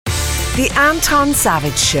The Anton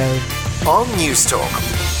Savage Show on Newstalk.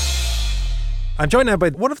 I'm joined now by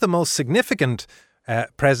one of the most significant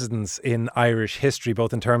presidents in Irish history,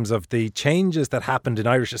 both in terms of the changes that happened in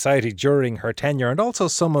Irish society during her tenure and also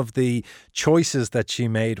some of the choices that she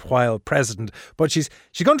made while president. But she's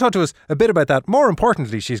going to talk to us a bit about that. More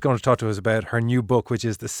importantly, she's going to talk to us about her new book, which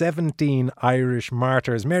is The 17 Irish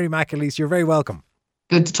Martyrs. Mary McAleese, you're very welcome.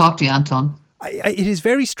 Good to talk to you, Anton. It is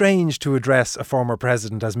very strange to address a former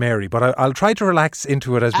president as Mary, but I'll try to relax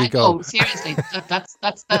into it as we go. Oh, seriously, that's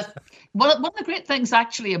one of the great things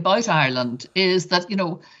actually about Ireland is that, you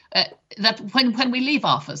know, that when we leave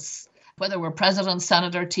office, whether we're president,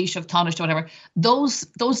 senator, Taoiseach, Taoiseach, whatever, those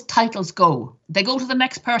titles go. They go to the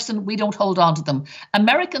next person. We don't hold on to them.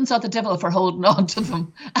 Americans are the devil for holding on to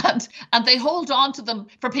them, and they hold on to them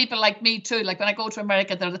for people like me too. Like when I go to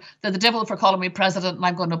America, they're the devil for calling me president, and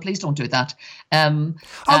I'm going, no, please don't do that.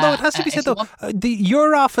 Although it has to be said though,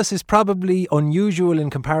 your office is probably unusual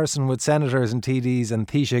in comparison with senators and TDs and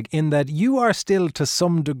Taoiseach in that you are still to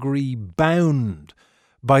some degree bound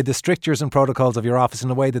by the strictures and protocols of your office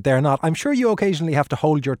in a way that they're not. I'm sure you occasionally have to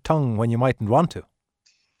hold your tongue when you mightn't want to.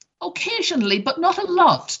 Occasionally, but not a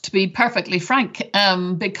lot, to be perfectly frank,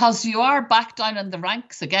 because you are back down in the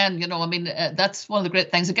ranks again. You know, I mean, that's one of the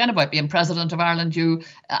great things, again, about being president of Ireland. You,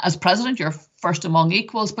 as president, you're first among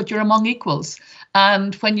equals, but you're among equals.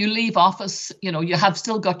 And when you leave office, you know, you have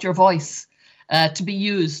still got your voice to be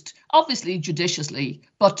used, obviously judiciously,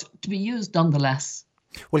 but to be used nonetheless.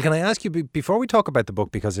 Well, can I ask you, before we talk about the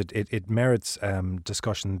book, because it merits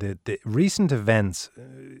discussion, the recent events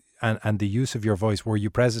and the use of your voice, were you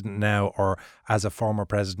president now or as a former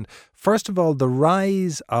president? First of all, the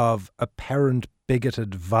rise of apparent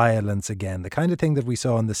bigoted violence again, the kind of thing that we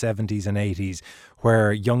saw in the 70s and 80s,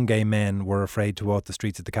 where young gay men were afraid to walk the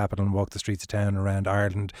streets of the capital and walk the streets of town around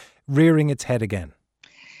Ireland, rearing its head again.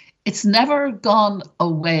 It's never gone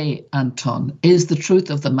away, Anton, is the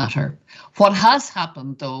truth of the matter. What has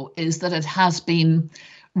happened, though, is that it has been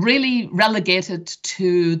really relegated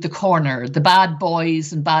to the corner, the bad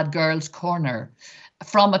boys and bad girls corner,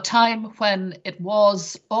 from a time when it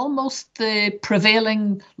was almost the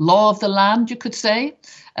prevailing law of the land, you could say.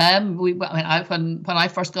 When I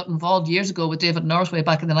first got involved years ago with David Northway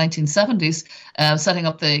back in the 1970s, setting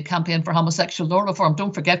up the campaign for homosexual law reform,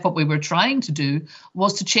 don't forget what we were trying to do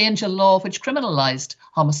was to change a law which criminalised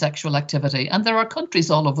homosexual activity. And there are countries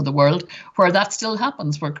all over the world where that still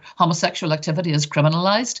happens, where homosexual activity is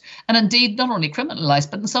criminalised. And indeed, not only criminalised,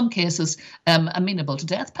 but in some cases amenable to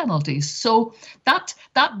death penalties. So that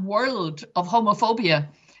world of homophobia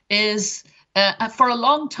is... for a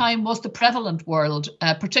long time was the prevalent world,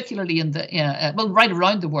 particularly in the, right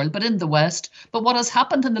around the world, but in the West. But what has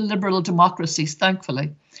happened in the liberal democracies,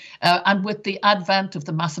 thankfully, and with the advent of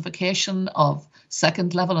the massification of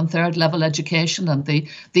second level and third level education and the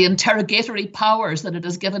interrogatory powers that it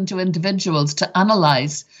has given to individuals to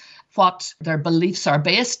analyse what their beliefs are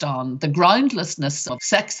based on, the groundlessness of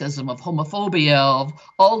sexism, of homophobia, of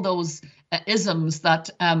all those isms that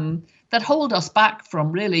hold us back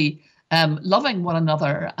from really loving one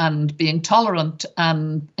another and being tolerant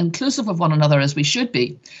and inclusive of one another as we should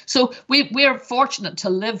be. So we're fortunate to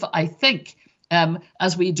live, I think,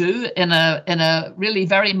 as we do in a really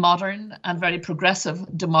very modern and very progressive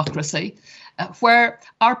democracy, where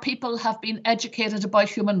our people have been educated about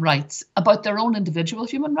human rights, about their own individual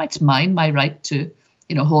human rights, my right to,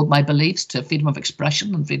 you know, hold my beliefs, to freedom of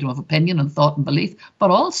expression and freedom of opinion and thought and belief,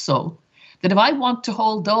 but also that if I want to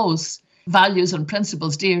hold those values and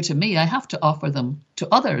principles dear to me, I have to offer them to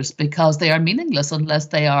others because they are meaningless unless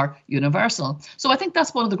they are universal. So I think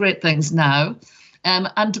that's one of the great things now.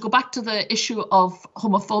 And to go back to the issue of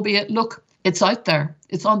homophobia, look, it's out there.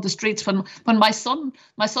 It's on the streets. When my son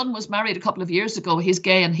was married a couple of years ago, he's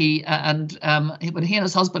gay, and when he and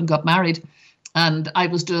his husband got married, and I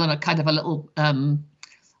was doing a kind of a little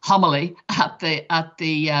homily at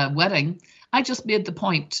the wedding, I just made the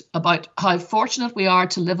point about how fortunate we are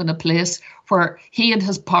to live in a place where he and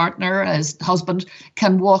his partner, his husband,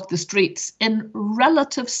 can walk the streets in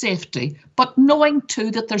relative safety, but knowing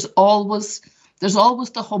too that there's always the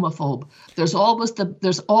homophobe, there's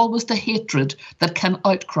always the hatred that can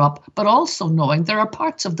outcrop, but also knowing there are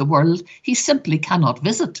parts of the world he simply cannot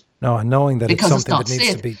visit. No, and knowing that it's something that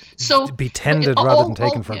needs to be tended rather than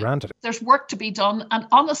taken for granted. There's work to be done. And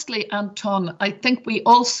honestly, Anton, I think we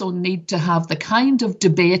also need to have the kind of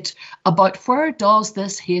debate about where does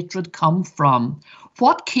this hatred come from?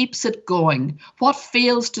 What keeps it going? What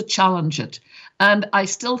fails to challenge it? And I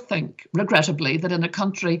still think, regrettably, that in a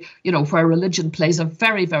country, where religion plays a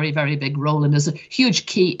very, very, very big role and is a huge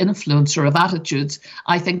key influencer of attitudes,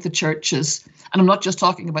 I think the churches, and I'm not just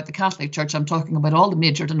talking about the Catholic Church, I'm talking about all the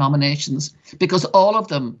major denominations, because all of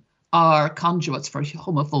them are conduits for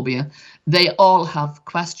homophobia. They all have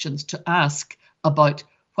questions to ask about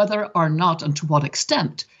whether or not and to what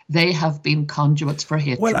extent they have been conduits for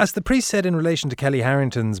hatred. Well, as the priest said in relation to Kelly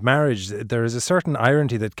Harrington's marriage, there is a certain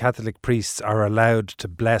irony that Catholic priests are allowed to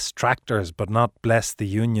bless tractors but not bless the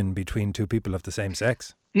union between two people of the same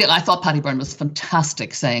sex. Yeah, I thought Paddy Byrne was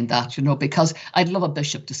fantastic saying that, because I'd love a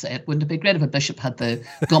bishop to say it. Wouldn't it be great if a bishop had the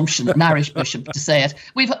gumption, an Irish bishop, to say it?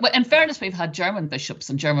 In fairness, we've had German bishops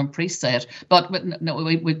and German priests say it, but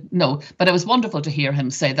no. But it was wonderful to hear him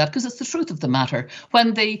say that, because it's the truth of the matter.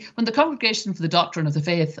 When the Congregation for the Doctrine of the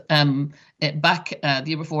Faith back the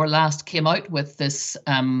year before last came out with this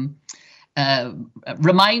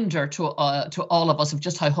reminder to all of us of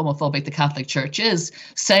just how homophobic the Catholic Church is,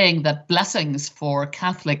 saying that blessings for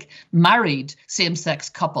Catholic married same-sex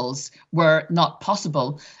couples were not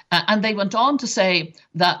possible. And they went on to say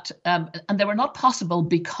that, and they were not possible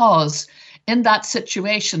because in that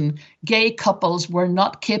situation, gay couples were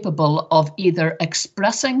not capable of either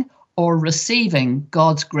expressing or receiving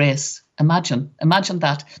God's grace. Imagine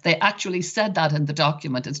that. They actually said that in the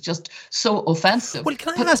document. It's just so offensive. Well,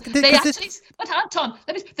 can I ask? But Anton,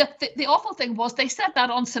 the awful thing was they said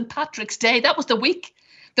that on St. Patrick's Day. That was the week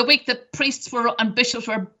that priests and bishops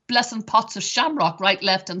were blessing pots of shamrock right,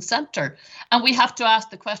 left and centre. And we have to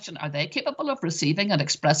ask the question, are they capable of receiving and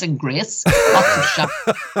expressing grace? Pots of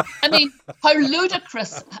shamrock. I mean, how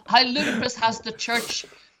ludicrous has the church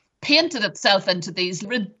painted itself into these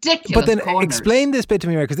ridiculous But then corners. Explain this bit to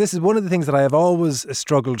me, because this is one of the things that I have always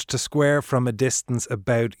struggled to square from a distance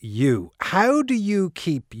about you. How do you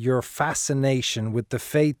keep your fascination with the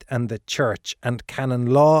faith and the church and canon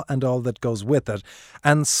law and all that goes with it,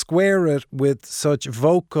 and square it with such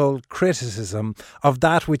vocal criticism of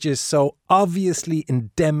that which is so obviously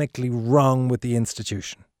endemically wrong with the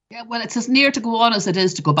institution? Yeah, well, it's as near to go on as it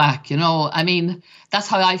is to go back, I mean, that's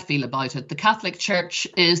how I feel about it. The Catholic Church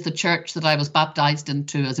is the church that I was baptised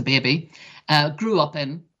into as a baby, grew up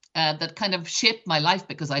in, that kind of shaped my life,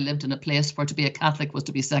 because I lived in a place where to be a Catholic was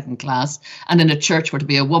to be second class, and in a church where to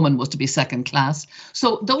be a woman was to be second class.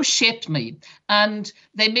 So those shaped me, and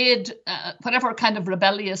they made whatever kind of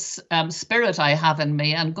rebellious spirit I have in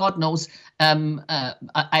me, and God knows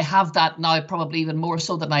I have that now probably even more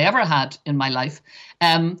so than I ever had in my life.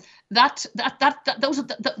 That's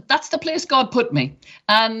the place God put me,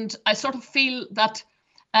 and I sort of feel that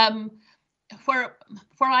where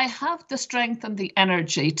I have the strength and the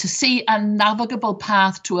energy to see a navigable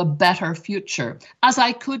path to a better future, as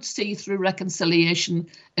I could see through reconciliation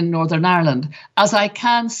in Northern Ireland, as I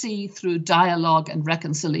can see through dialogue and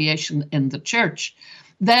reconciliation in the church,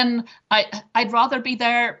 then I'd rather be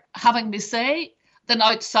there having me say than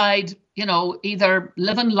outside, either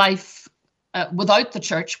living life without the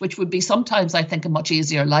church, which would be sometimes, I think, a much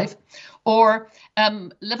easier life, or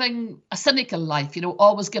living a cynical life,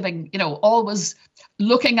 always giving, always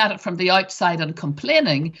looking at it from the outside and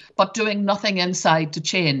complaining, but doing nothing inside to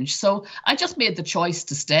change. So I just made the choice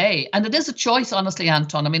to stay. And it is a choice, honestly,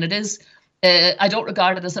 Anton. I mean, it is. I don't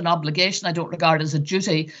regard it as an obligation. I don't regard it as a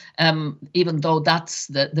duty, even though that's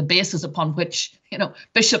the basis upon which,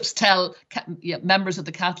 bishops tell members of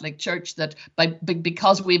the Catholic Church that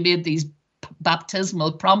because we made these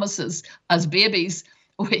baptismal promises as babies,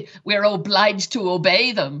 we're obliged to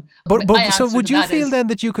obey them. But so would you feel then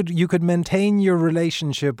that you could maintain your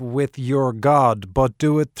relationship with your God, but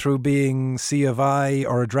do it through being C of I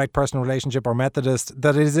or a direct personal relationship or Methodist,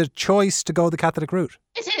 that it is a choice to go the Catholic route?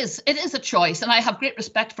 It is a choice, and I have great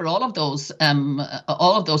respect for all of those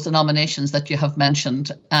denominations that you have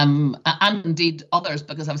mentioned, and indeed others,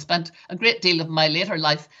 because I've spent a great deal of my later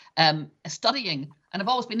life studying. And I've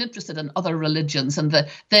always been interested in other religions, and the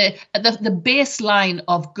baseline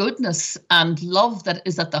of goodness and love that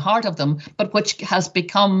is at the heart of them, but which has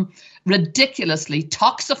become ridiculously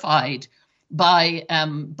toxified by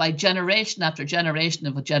generation after generation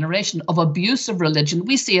of abuse of religion.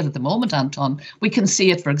 We see it at the moment, Anton. We can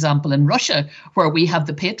see it, for example, in Russia, where we have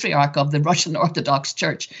the patriarch of the Russian Orthodox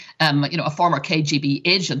Church, a former KGB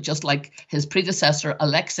agent, just like his predecessor,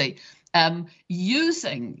 Alexei,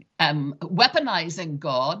 weaponizing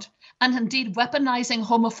God, and indeed weaponizing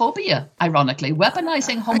homophobia, ironically,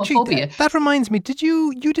 weaponizing homophobia. Actually, that reminds me,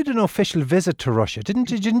 you did an official visit to Russia, didn't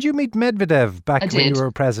you? Didn't you meet Medvedev back when you were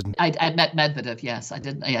president? I met Medvedev, yes. I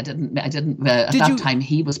didn't at that time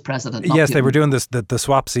he was president. Yes, Putin. They were doing the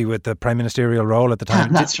swapsy with the prime ministerial role at the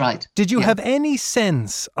time. That's right. Did you have any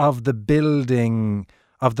sense of the building,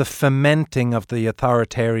 of the fomenting of the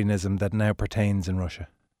authoritarianism that now pertains in Russia?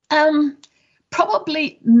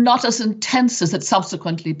 Probably not as intense as it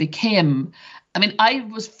subsequently became. I mean, I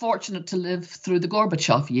was fortunate to live through the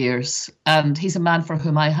Gorbachev years, and he's a man for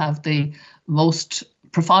whom I have the most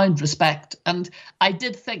profound respect. And I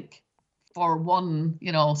did think for one,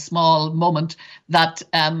 small moment that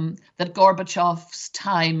that Gorbachev's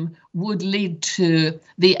time would lead to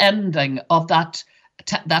the ending of that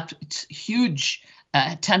huge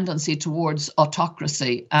tendency towards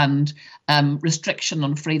autocracy and restriction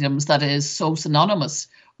on freedoms that is so synonymous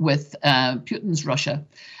with Putin's Russia.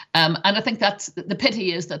 And I think that's the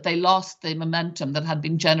pity, is that they lost the momentum that had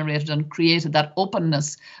been generated and created, that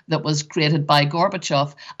openness that was created by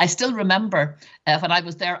Gorbachev. I still remember when I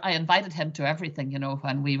was there, I invited him to everything,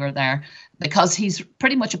 when we were there, because he's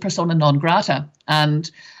pretty much a persona non grata. And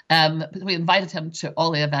we invited him to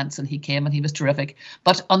all the events, and he came, and he was terrific.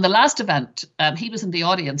 But on the last event, he was in the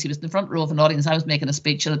audience. He was in the front row of an audience. I was making a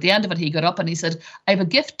speech. And at the end of it, he got up and he said, "I have a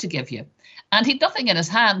gift to give you." And he'd nothing in his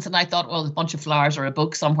hands. And I thought, well, there's a bunch of flowers or a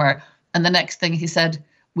book somewhere. And the next thing he said,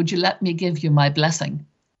 "Would you let me give you my blessing?"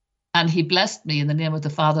 And he blessed me in the name of the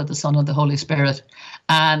Father, the Son, and the Holy Spirit.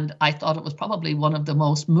 And I thought it was probably one of the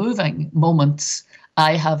most moving moments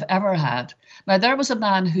I have ever had. Now, there was a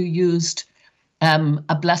man who used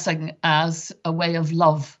a blessing as a way of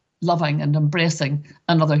loving and embracing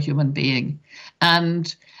another human being.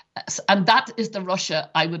 And that is the Russia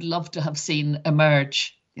I would love to have seen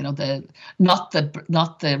emerge. Not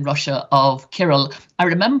the Russia of Kirill. I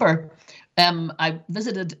remember I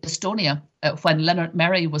visited Estonia when Leonard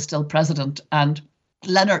Meri was still president, and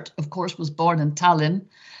Leonard, of course, was born in Tallinn,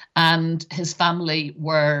 and his family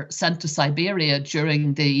were sent to Siberia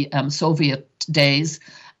during the Soviet days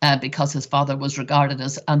because his father was regarded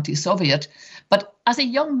as anti-Soviet. But as a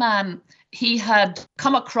young man, he had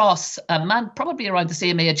come across a man probably around the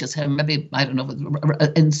same age as him, maybe, I don't know,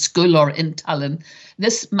 in school or in Tallinn.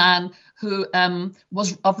 This man who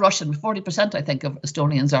was of Russian, 40% I think of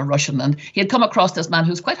Estonians are Russian. And he had come across this man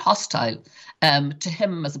who was quite hostile to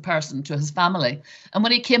him as a person, to his family. And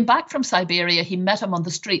when he came back from Siberia, he met him on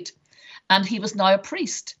the street, and he was now a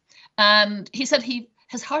priest. And he said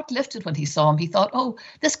his heart lifted when he saw him. He thought, oh,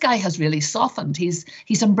 this guy has really softened. He's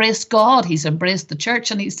embraced God. He's embraced the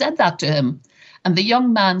church. And he said that to him. And the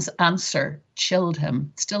young man's answer chilled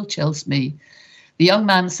him, still chills me. The young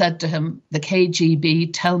man said to him, "The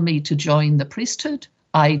KGB tell me to join the priesthood.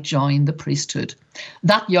 I join the priesthood."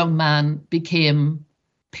 That young man became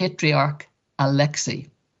Patriarch Alexei,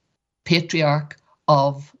 Patriarch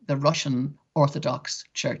of the Russian Orthodox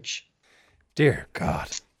Church. Dear God.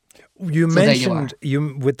 You mentioned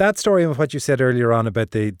with that story and what you said earlier on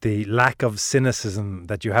about the lack of cynicism,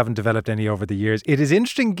 that you haven't developed any over the years. It is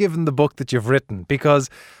interesting given the book that you've written, because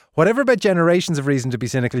whatever about generations of reason to be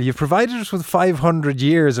cynical, you've provided us with 500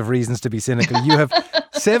 years of reasons to be cynical. You have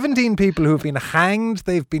 17 people who've been hanged,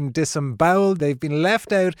 they've been disemboweled, they've been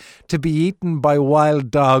left out to be eaten by wild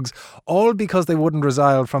dogs, all because they wouldn't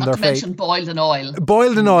resile from their faith. Not to mention boiled in oil.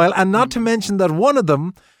 Boiled in oil, and not to mention that one of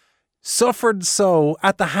them suffered so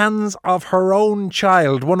at the hands of her own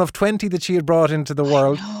child, one of 20 that she had brought into the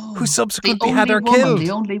world, who subsequently had her killed. The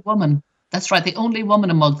only woman. That's right, the only woman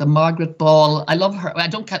among them, Margaret Ball. I love her. I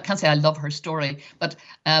can't say I love her story, but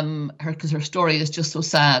because her story is just so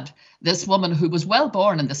sad. This woman who was well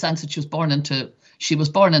born in the sense that she was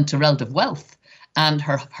born into relative wealth, and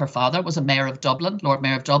her father was a mayor of Dublin, Lord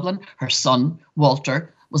Mayor of Dublin. Her son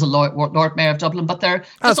Walter was a Lord Mayor of Dublin, but they're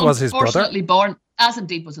unfortunately born. As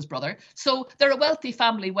indeed was his brother. So they're a wealthy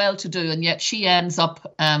family, well-to-do, and yet she ends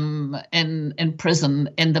up in prison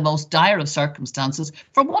in the most dire of circumstances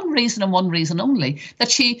for one reason and one reason only,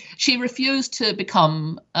 that she refused to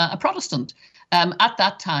become a Protestant. At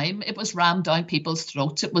that time, it was rammed down people's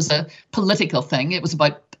throats. It was a political thing. It was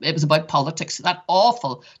about politics, that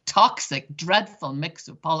awful, toxic, dreadful mix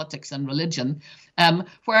of politics and religion,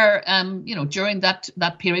 where, during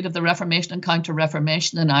that period of the Reformation and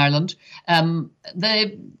Counter-Reformation in Ireland,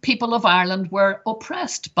 the people of Ireland were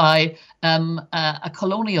oppressed by a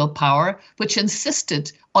colonial power which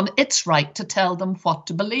insisted on its right to tell them what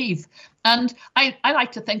to believe. And I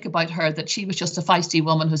like to think about her that she was just a feisty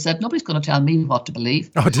woman who said, nobody's going to tell me what to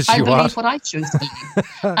believe. Oh, did she I believe what I choose to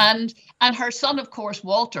believe. And her son, of course,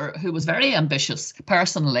 Walter, Walter, who was very ambitious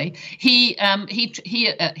personally, he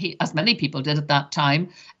as many people did at that time,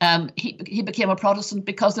 he became a Protestant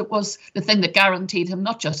because it was the thing that guaranteed him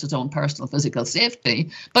not just his own personal physical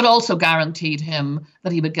safety, but also guaranteed him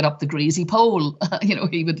that he would get up the greasy pole.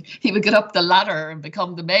 He would get up the ladder and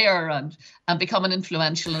become the mayor and become an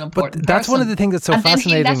influential and important But that's person. one of the things that's so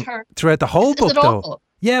fascinating throughout the whole book, though.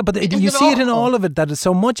 Yeah, but you see it in all of it, that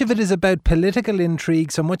so much of it is about political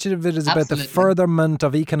intrigue, so much of it is about the furtherment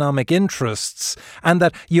of economic interests, and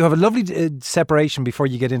that you have a lovely separation before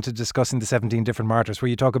you get into discussing the 17 different martyrs, where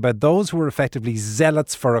you talk about those who were effectively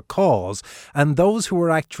zealots for a cause and those who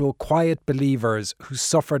were actual quiet believers who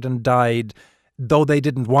suffered and died though they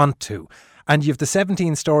didn't want to. And you have the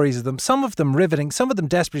 17 stories of them, some of them riveting, some of them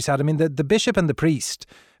desperately sad. I mean, the bishop and the priest,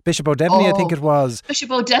 Bishop O'Devany, I think it was. Bishop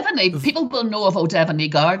O'Devany. People will know of O'Devany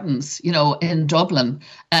Gardens, in Dublin,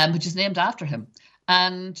 which is named after him.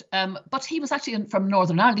 And but he was actually from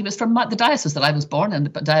Northern Ireland. He was from the diocese that I was born in, the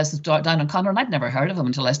diocese down in Conor, and I'd never heard of him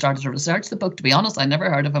until I started to research the book. To be honest, I never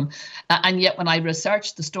heard of him. And yet when I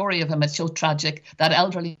researched the story of him, it's so tragic. That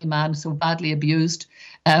elderly man, so badly abused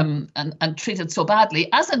and treated so badly,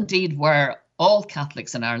 as indeed were all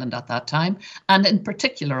Catholics in Ireland at that time, and in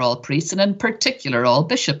particular all priests, and in particular all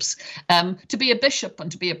bishops. To be a bishop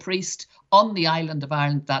and to be a priest on the island of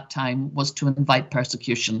Ireland at that time was to invite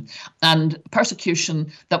persecution, and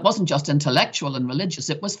persecution that wasn't just intellectual and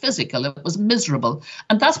religious, it was physical, it was miserable.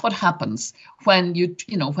 And that's what happens when you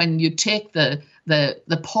take the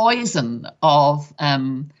poison of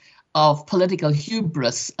political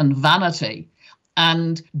hubris and vanity,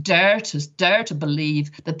 and dare to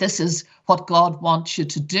believe that this is what God wants you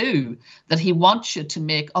to do, that he wants you to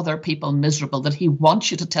make other people miserable, that he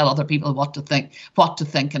wants you to tell other people what to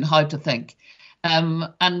think and how to think.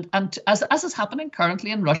 And as is happening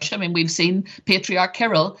currently in Russia, I mean, we've seen Patriarch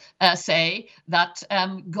Kirill say that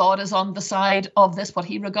God is on the side of this, what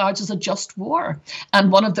he regards as a just war.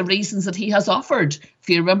 And one of the reasons that he has offered, if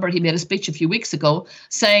you remember, he made a speech a few weeks ago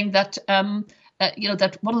saying that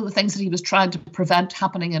that one of the things that he was trying to prevent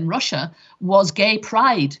happening in Russia was gay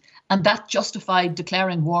pride, and that justified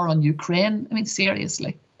declaring war on Ukraine. I mean,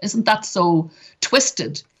 seriously, isn't that so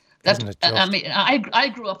twisted? That I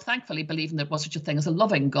grew up thankfully believing there was such a thing as a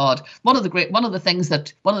loving God. One of the things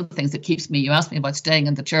that keeps me. You asked me about staying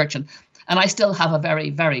in the church, and I still have a very,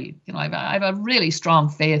 very, I have a really strong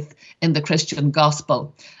faith in the Christian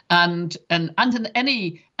gospel, and in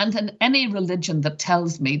any religion that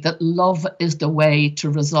tells me that love is the way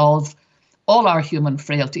to resolve all our human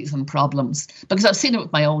frailties and problems, because I've seen it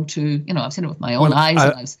with my own I've seen it with my own eyes,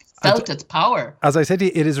 and I've felt its power. As I said to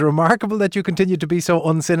you, it is remarkable that you continue to be so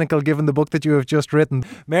uncynical given the book that you have just written.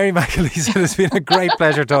 Mary McAleese, it has been a great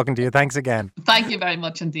pleasure talking to you. Thanks again. Thank you very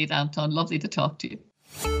much indeed, Anton. Lovely to talk to you.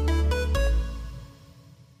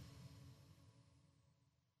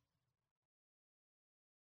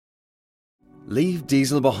 Leave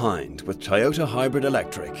diesel behind with Toyota Hybrid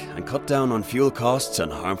Electric and cut down on fuel costs and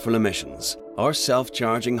harmful emissions. Our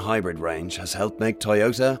self-charging hybrid range has helped make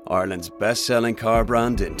Toyota Ireland's best-selling car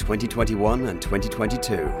brand in 2021 and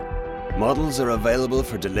 2022. Models are available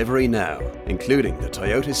for delivery now, including the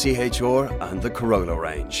Toyota CHR and the Corolla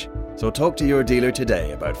range. So talk to your dealer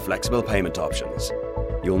today about flexible payment options.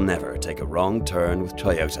 You'll never take a wrong turn with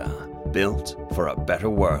Toyota. Built for a better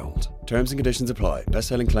world. Terms and conditions apply.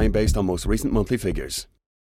 Best-selling claim based on most recent monthly figures.